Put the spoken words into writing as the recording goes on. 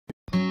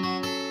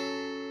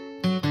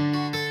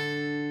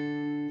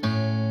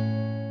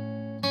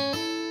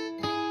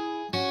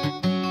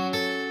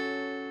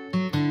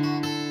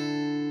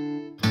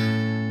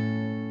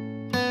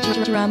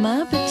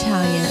Drumma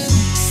Battalion.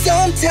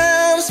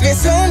 Sometimes, man,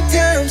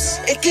 sometimes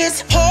it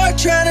gets hard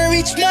trying to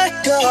reach my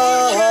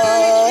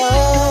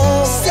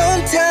goal.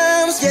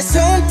 Sometimes, yeah,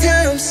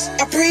 sometimes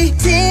I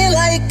pretend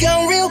like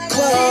I'm real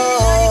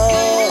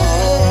close.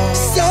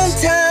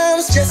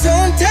 Sometimes, just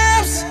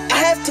sometimes I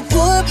have to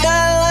put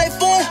my life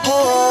on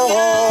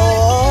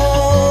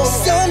hold.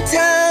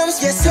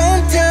 Sometimes, yeah,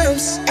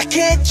 sometimes I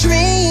can't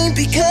dream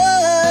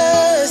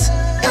because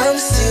I'm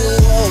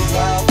still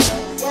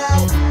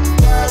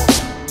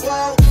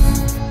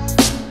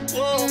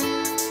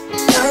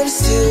I'm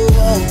still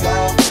I'm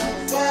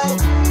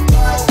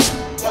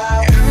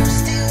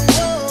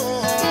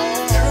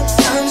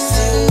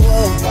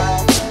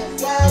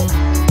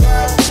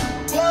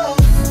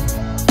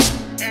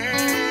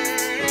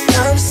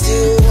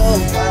still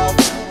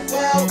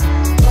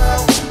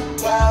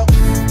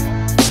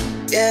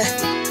yeah.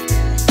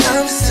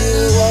 I'm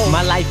still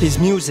My life is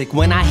music.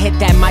 When I hit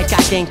that mic,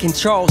 I gain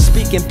control.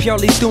 Speaking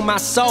purely through my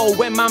soul,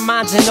 when my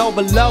mind's in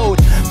overload.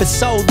 For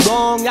so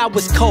long, I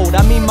was cold.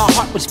 I mean, my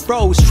heart was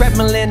froze.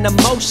 Trembling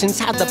emotions.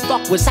 How the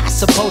fuck was I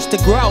supposed to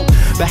grow?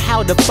 But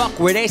how the fuck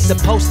were they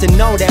supposed to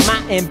know that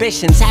my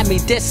ambitions had me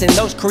dissing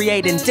those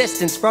creating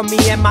distance from me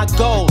and my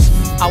goals?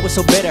 I was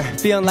so bitter,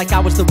 feeling like I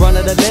was the run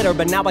of the litter.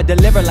 But now I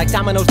deliver like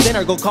Domino's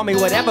dinner. Go call me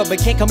whatever, but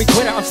can't call me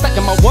quitter. I'm stuck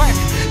in my work.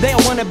 They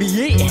all wanna be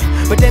eating,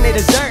 but then they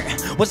desert.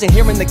 Wasn't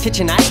here in the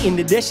kitchen, I ain't in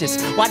the dishes.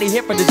 Why they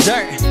here for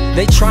dessert?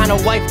 They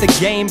tryna wipe the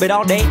game, but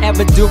all they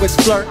ever do is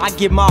flirt. I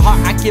give my heart,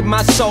 I give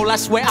my soul, I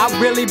swear I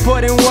really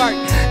put in work.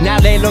 Now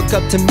they look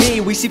up to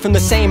me, we see from the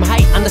same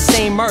height, on the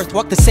same earth.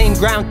 Walk the same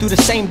ground, through the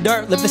same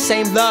dirt. Live the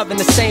same love and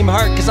the same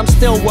hurt, cause I'm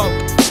still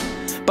woke.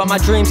 But my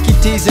dreams keep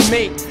teasing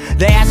me.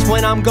 They ask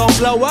when I'm gon'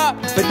 blow up,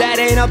 but that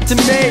ain't up to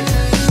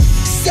me.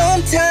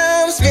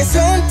 Sometimes, man,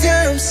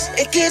 sometimes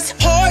it gets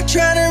hard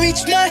trying to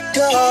reach my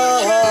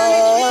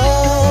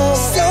goal.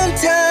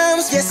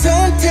 Sometimes, yeah,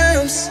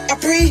 sometimes I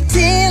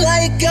pretend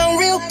like I'm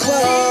real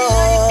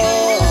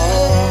close.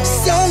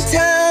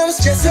 Sometimes,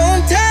 just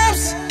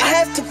sometimes I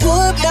have to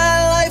put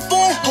my life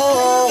on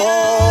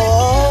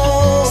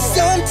hold.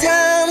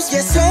 Sometimes,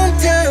 yeah,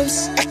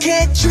 sometimes I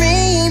can't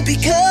dream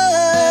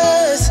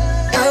because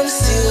I'm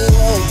still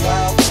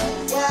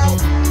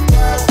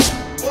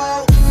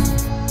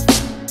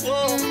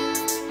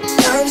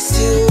I'm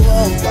still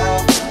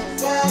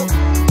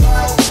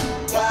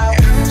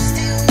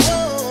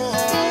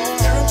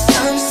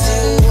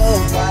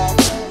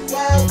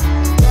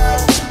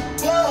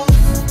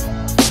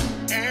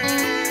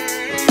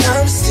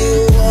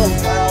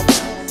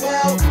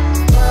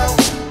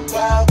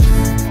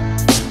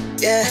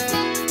yeah.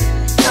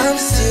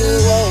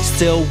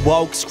 Still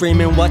woke,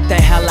 screaming what the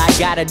hell I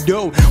gotta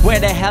do, where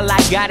the hell I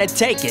gotta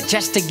take it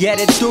just to get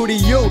it through to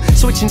you.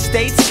 Switching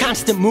states,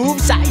 constant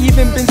moves, I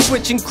even been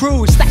switching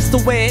crews. That's the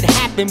way it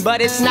happened, but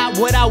it's not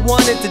what I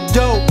wanted to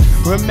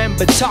do.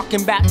 Remember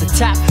talking about the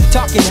top,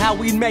 talking how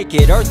we make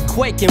it,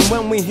 earthquaking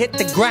when we hit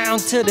the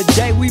ground till the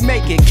day we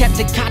make it. Kept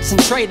it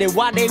concentrated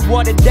while they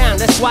watered down,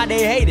 that's why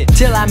they hate it.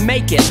 Till I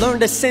make it, learn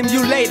to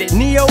simulate it,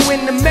 Neo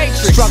in the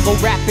Matrix. Struggle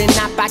rapping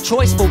not by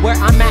choice, but where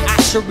I'm at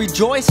I should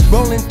rejoice.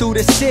 Rolling through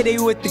the city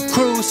with the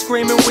crew,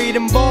 screaming we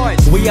them boys.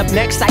 We up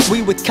next like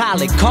we with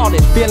Khaled, call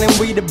it, feeling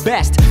we the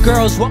best.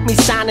 Girls want me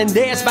signing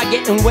theirs by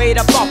getting weight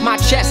up off my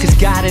chest. Cause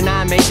God and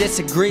I may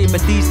disagree,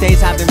 but these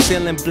days I've been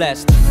feeling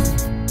blessed.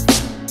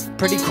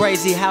 Pretty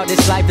crazy how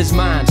this life is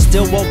mine.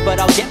 Still woke, but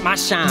I'll get my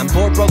shine.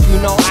 Bored, broke, you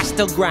know I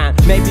still grind.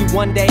 Maybe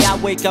one day I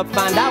wake up,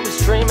 find I was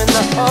dreaming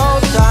the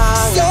whole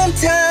time.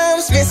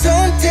 Sometimes, man,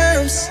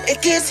 sometimes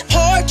it gets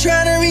hard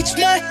trying to reach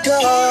my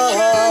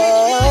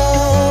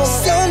goal.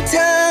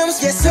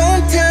 Sometimes, yeah,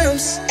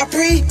 sometimes I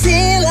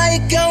pretend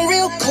like I'm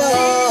real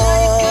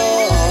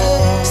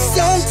close.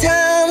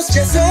 Sometimes,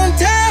 just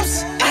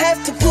sometimes I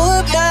have to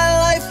put my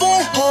life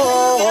on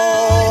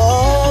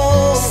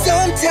hold.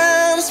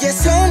 Sometimes, yeah,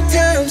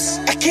 sometimes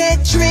I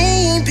can't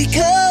dream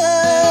because